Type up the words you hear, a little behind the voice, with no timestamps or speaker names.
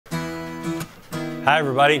Hi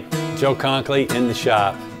everybody, Joe Conkley in the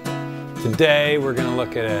shop. Today we're going to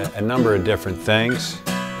look at a number of different things.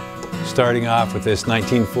 Starting off with this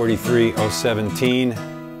 1943 017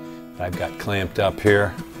 that I've got clamped up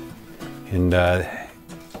here, and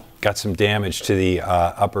got some damage to the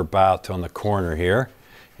upper bout on the corner here.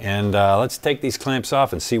 And let's take these clamps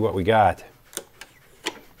off and see what we got.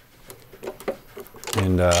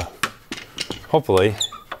 And hopefully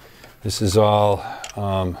this is all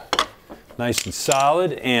nice and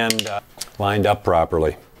solid and lined up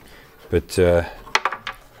properly. But the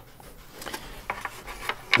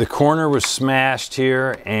corner was smashed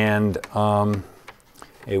here, and a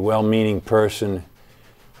well-meaning person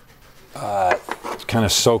kind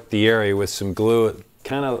of soaked the area with some glue. It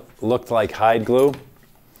kind of looked like hide glue.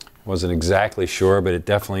 Wasn't exactly sure, but it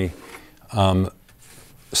definitely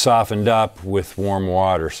softened up with warm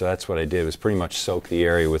water. So that's what I did, was pretty much soak the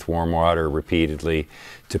area with warm water repeatedly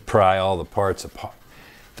to pry all the parts apart,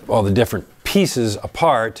 all the different pieces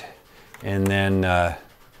apart, and then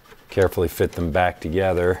carefully fit them back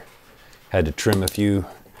together. Had to trim a few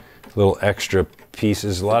little extra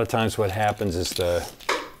pieces. A lot of times what happens is the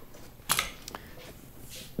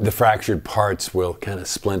fractured parts will kind of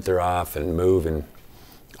splinter off and move in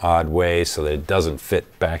odd ways so that it doesn't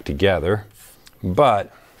fit back together.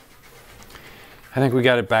 But I think we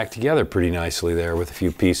got it back together pretty nicely there with a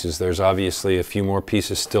few pieces. There's obviously a few more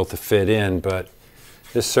pieces still to fit in, but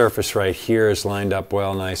this surface right here is lined up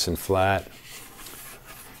well, nice and flat.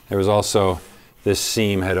 There was also, this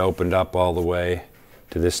seam had opened up all the way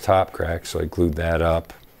to this top crack, so I glued that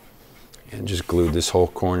up and just glued this whole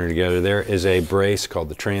corner together. There is a brace called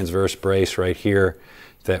the transverse brace right here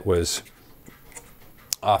that was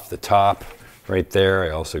off the top right there. I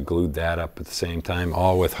also glued that up at the same time,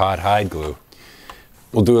 all with hot hide glue.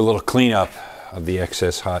 We'll do a little cleanup of the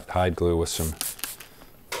excess hot hide glue with some,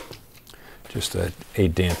 just a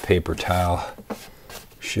damp paper towel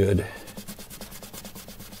should.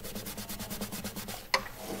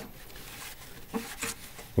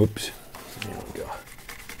 Whoops, there we go.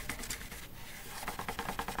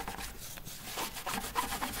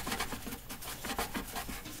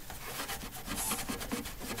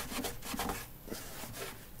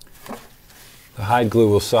 The hide glue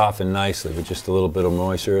will soften nicely with just a little bit of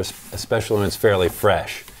moisture, especially when it's fairly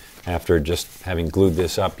fresh. After just having glued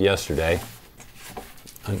this up yesterday,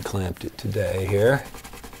 unclamped it today here.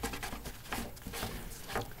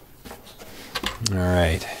 All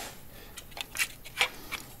right.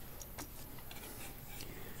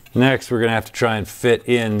 Next, we're going to have to try and fit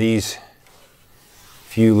in these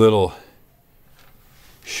few little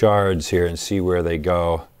shards here and see where they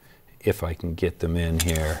go, if I can get them in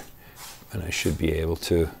here. And I should be able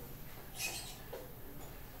to.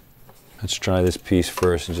 Let's try this piece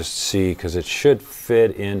first and just see, because it should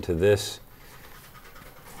fit into this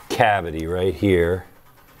cavity right here,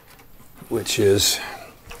 which is,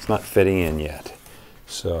 it's not fitting in yet.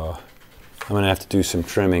 So I'm going to have to do some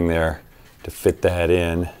trimming there to fit that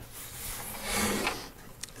in.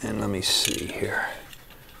 And let me see here.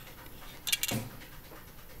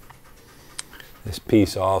 This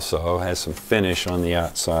piece also has some finish on the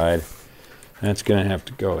outside. That's going to have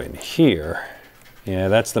to go in here. Yeah,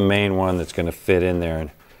 that's the main one that's going to fit in there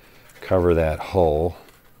and cover that hole.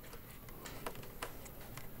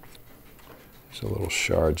 There's a little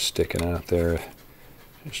shard sticking out there.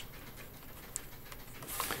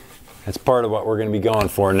 That's part of what we're going to be going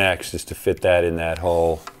for next, is to fit that in that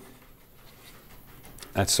hole.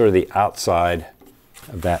 That's sort of the outside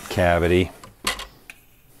of that cavity.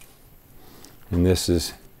 And this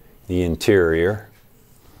is the interior.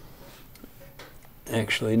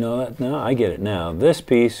 Actually, no, I get it now. This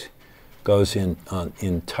piece goes in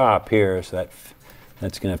top here, so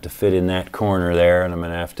that's going to have to fit in that corner there, and I'm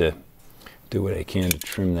going to have to do what I can to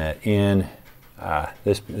trim that in.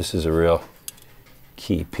 This is a real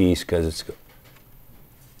key piece because it's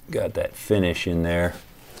got that finish in there.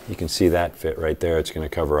 You can see that fit right there. It's going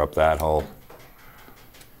to cover up that hole.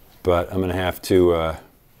 But I'm going to have to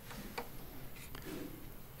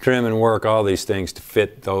trim and work all these things to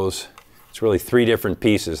fit those. It's really 3 different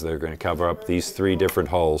pieces that are going to cover up these 3 different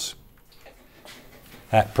holes.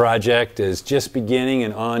 That project is just beginning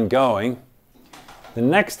and ongoing. The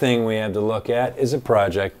next thing we have to look at is a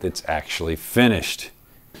project that's actually finished.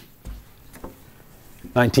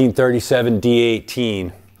 1937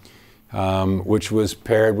 D18. Which was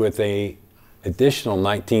paired with a additional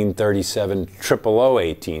 1937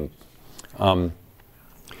 00018. The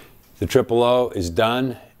 000 is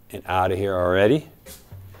done and out of here already.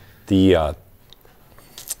 The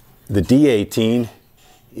D18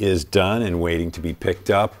 is done and waiting to be picked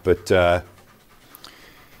up, but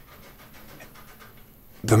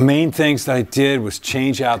The main things that I did was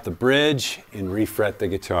change out the bridge and refret the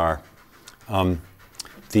guitar. The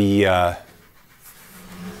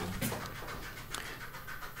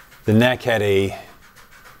neck had a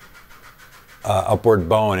upward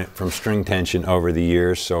bow in it from string tension over the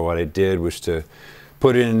years, so what I did was to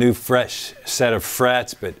put in a new fresh set of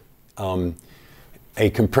frets, but a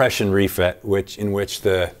compression refret, in which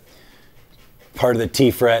the part of the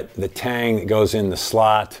T fret, the tang that goes in the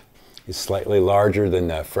slot, is slightly larger than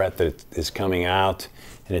the fret that is coming out,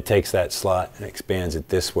 and it takes that slot and expands it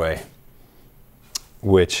this way,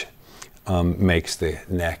 which makes the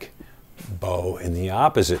neck bow in the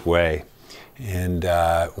opposite way. And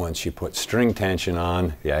once you put string tension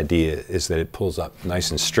on, the idea is that it pulls up nice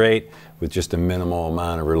and straight with just a minimal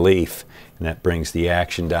amount of relief, and that brings the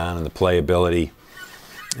action down and the playability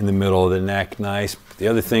in the middle of the neck nice. The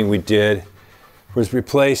other thing we did was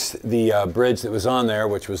replace the bridge that was on there,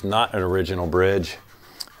 which was not an original bridge.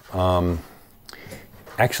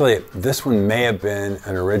 Actually, this one may have been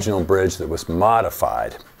an original bridge that was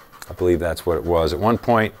modified. I believe that's what it was. At one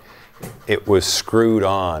point, it was screwed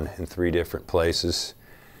on in 3 different places.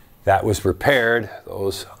 That was repaired,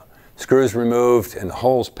 those screws removed and the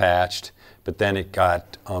holes patched, but then it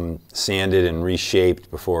got sanded and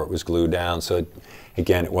reshaped before it was glued down. So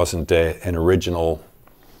again, it wasn't an original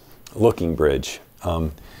looking bridge.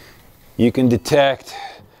 You can detect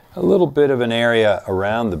a little bit of an area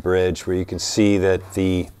around the bridge where you can see that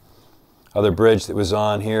the other bridge that was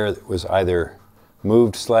on here was either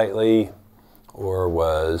moved slightly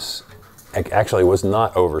or actually was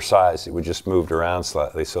not oversized. It was just moved around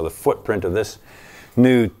slightly. So the footprint of this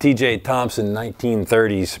new T.J. Thompson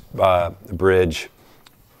 1930s bridge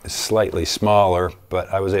is slightly smaller, but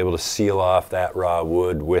I was able to seal off that raw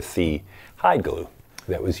wood with the hide glue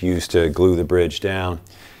that was used to glue the bridge down.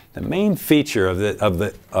 The main feature of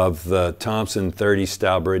the Thompson 30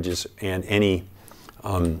 style bridges and any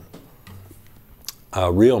real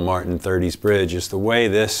Martin 30s bridge is the way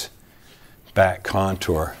this back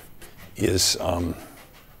contour is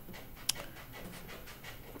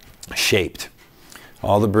shaped.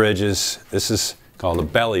 All the bridges, this is called a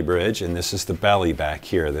belly bridge, and this is the belly back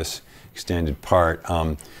here, this extended part,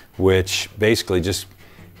 which basically just,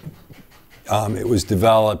 it was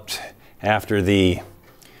developed after the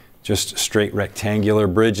just straight rectangular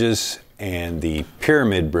bridges and the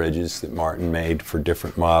pyramid bridges that Martin made for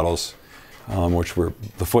different models, which were,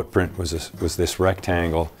 the footprint was this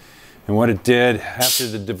rectangle. And what it did, after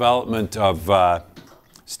the development of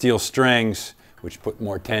steel strings, which put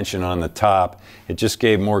more tension on the top, it just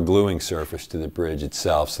gave more gluing surface to the bridge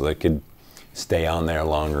itself so that it could stay on there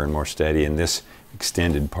longer and more steady in this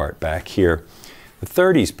extended part back here. The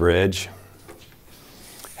 30s bridge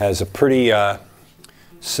has a pretty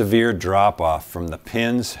severe drop-off from the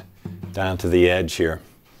pins down to the edge here.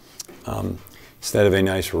 Instead of a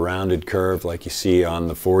nice rounded curve like you see on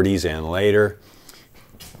the 40s and later,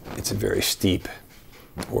 it's a very steep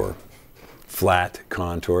or flat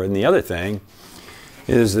contour. And the other thing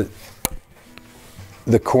is that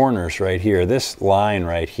the corners right here, this line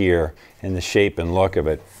right here, and the shape and look of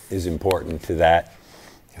it is important to that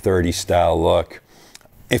 30 style look.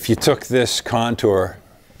 If you took this contour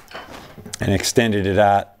and extended it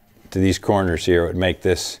out to these corners here, it would make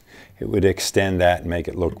this, it would extend that and make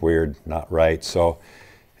it look weird, not right. So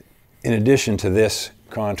in addition to this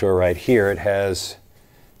contour right here, it has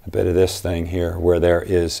a bit of this thing here where there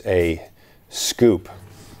is a scoop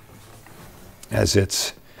as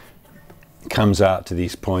it comes out to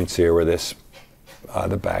these points here where this,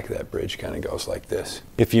 the back of that bridge kind of goes like this.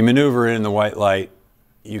 If you maneuver it in the white light,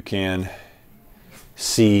 you can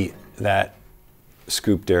see that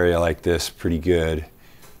scooped area like this pretty good.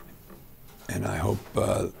 And I hope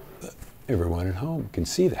everyone at home can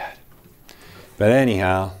see that. But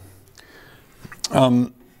anyhow,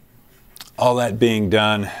 all that being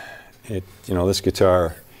done, this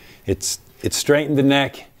guitar, it's straightened the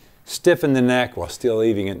neck, stiffened the neck while still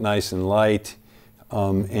leaving it nice and light,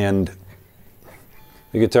 and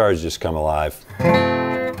the guitar has just come alive.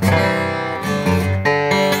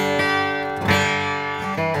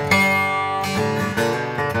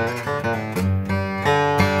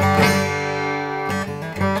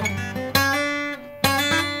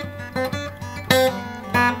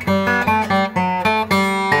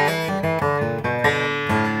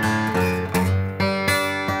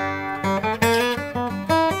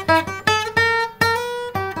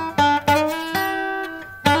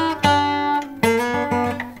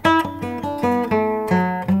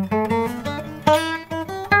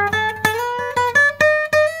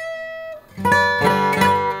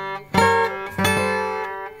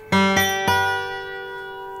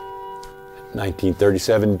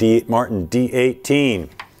 1937 Martin D18.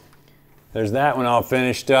 There's that one all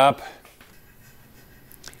finished up.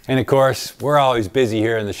 And of course, we're always busy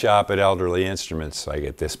here in the shop at Elderly Instruments. So I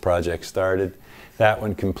get this project started, that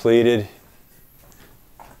one completed.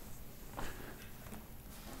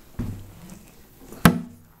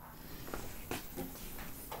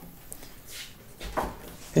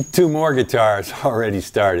 And two more guitars already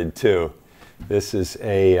started too. This is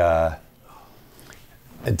a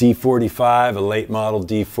D45, a late model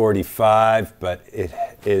D45, but it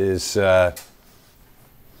is, I'm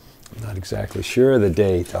not exactly sure of the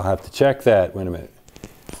date. I'll have to check that. Wait a minute.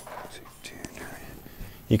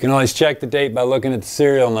 You can always check the date by looking at the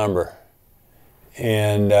serial number.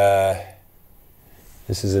 And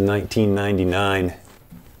this is a 1999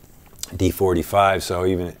 D45, so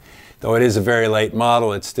even though it is a very late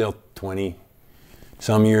model, it's still 20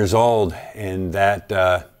 some years old, and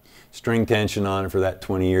that string tension on it for that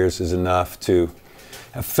 20 years is enough to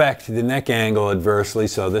affect the neck angle adversely,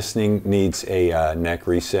 so this thing needs a neck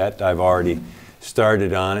reset. I've already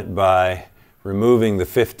started on it by removing the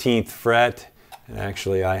 15th fret, and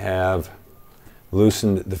actually I have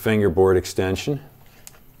loosened the fingerboard extension.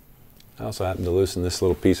 I also happen to loosen this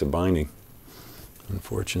little piece of binding,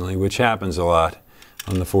 unfortunately, which happens a lot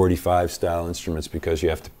on the 45 style instruments because you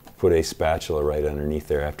have to put a spatula right underneath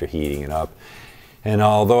there after heating it up. And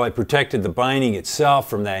although I protected the binding itself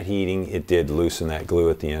from that heating, it did loosen that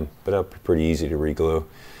glue at the end, but it'll be pretty easy to re-glue.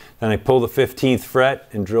 Then I pull the 15th fret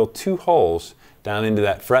and drill 2 holes down into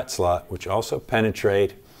that fret slot, which also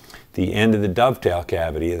penetrate the end of the dovetail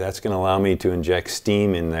cavity. That's going to allow me to inject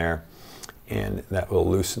steam in there, and that will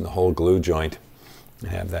loosen the whole glue joint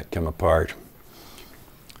and have that come apart.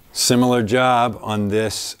 Similar job on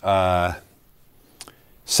this 70s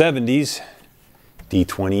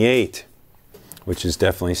D28, which has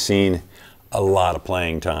definitely seen a lot of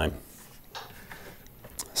playing time.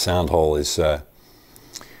 Sound hole is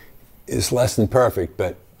less than perfect,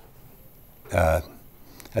 but at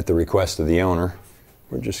the request of the owner,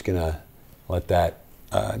 we're just gonna let that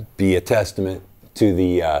be a testament to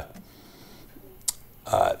the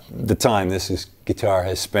time this guitar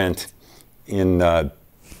has spent in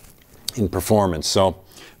performance. So,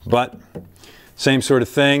 but same sort of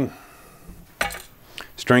thing.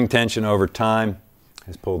 String tension over time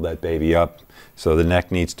has pulled that baby up, so the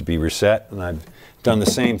neck needs to be reset, and I've done the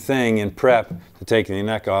same thing in prep to take the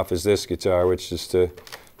neck off as this guitar, which is to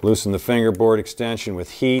loosen the fingerboard extension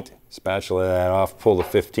with heat, spatula that off, pull the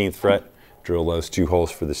 15th fret, drill those 2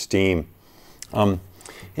 holes for the steam.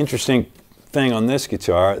 Interesting thing on this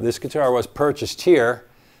guitar was purchased here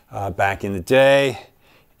back in the day,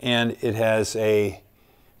 and it has a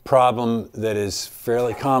problem that is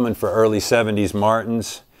fairly common for early 70s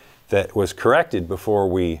Martins that was corrected before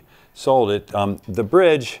we sold it. The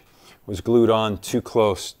bridge was glued on too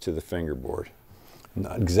close to the fingerboard. I'm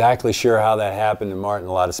not exactly sure how that happened in Martin,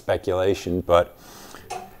 a lot of speculation, but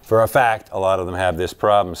for a fact, a lot of them have this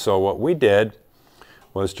problem. So what we did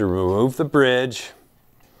was to remove the bridge,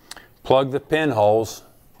 plug the pinholes.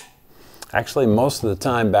 Actually, most of the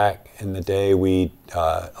time back in the day, a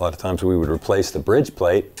lot of times we would replace the bridge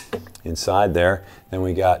plate inside there. Then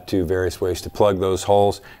we got to various ways to plug those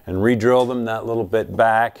holes and re-drill them that little bit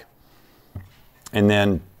back, and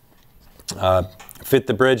then fit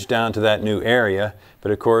the bridge down to that new area.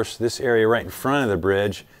 But of course, this area right in front of the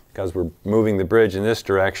bridge, because we're moving the bridge in this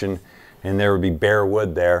direction, and there would be bare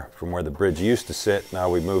wood there from where the bridge used to sit. Now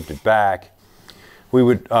we moved it back. We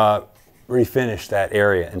would refinish that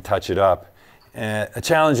area and touch it up. A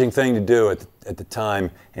challenging thing to do at the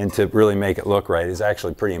time, and to really make it look right. Is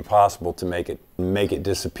actually pretty impossible to make it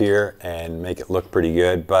disappear and make it look pretty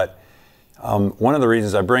good. But one of the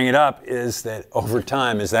reasons I bring it up is that over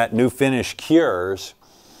time, as that new finish cures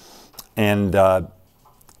and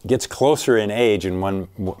gets closer in age, in one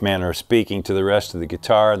manner of speaking, to the rest of the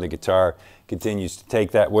guitar, and the guitar continues to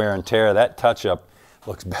take that wear and tear, that touch-up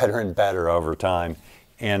looks better and better over time.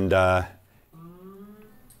 And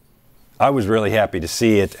I was really happy to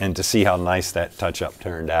see it and to see how nice that touch-up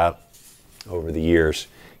turned out over the years.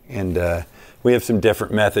 And we have some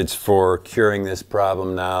different methods for curing this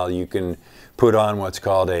problem now. You can put on what's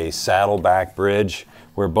called a saddleback bridge,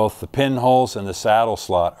 where both the pinholes and the saddle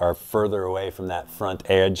slot are further away from that front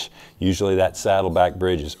edge. Usually that saddleback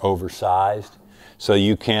bridge is oversized, so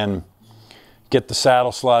you can get the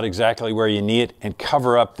saddle slot exactly where you need it and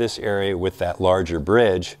cover up this area with that larger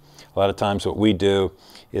bridge. A lot of times what we do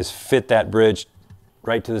is fit that bridge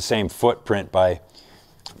right to the same footprint by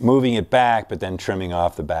moving it back, but then trimming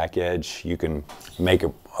off the back edge. You can make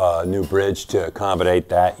a new bridge to accommodate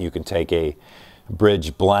that. You can take a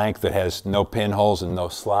bridge blank that has no pinholes and no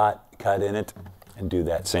slot, cut in it and do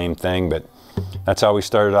that same thing. But that's how we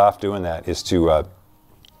started off doing that, is to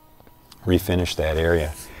refinish that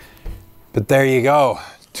area. But there you go,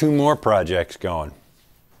 2 more projects going.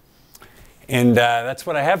 And that's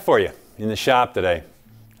what I have for you in the shop today.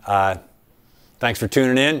 Thanks for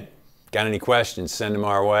tuning in. Got any questions, send them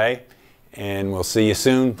our way. And we'll see you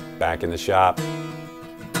soon back in the shop.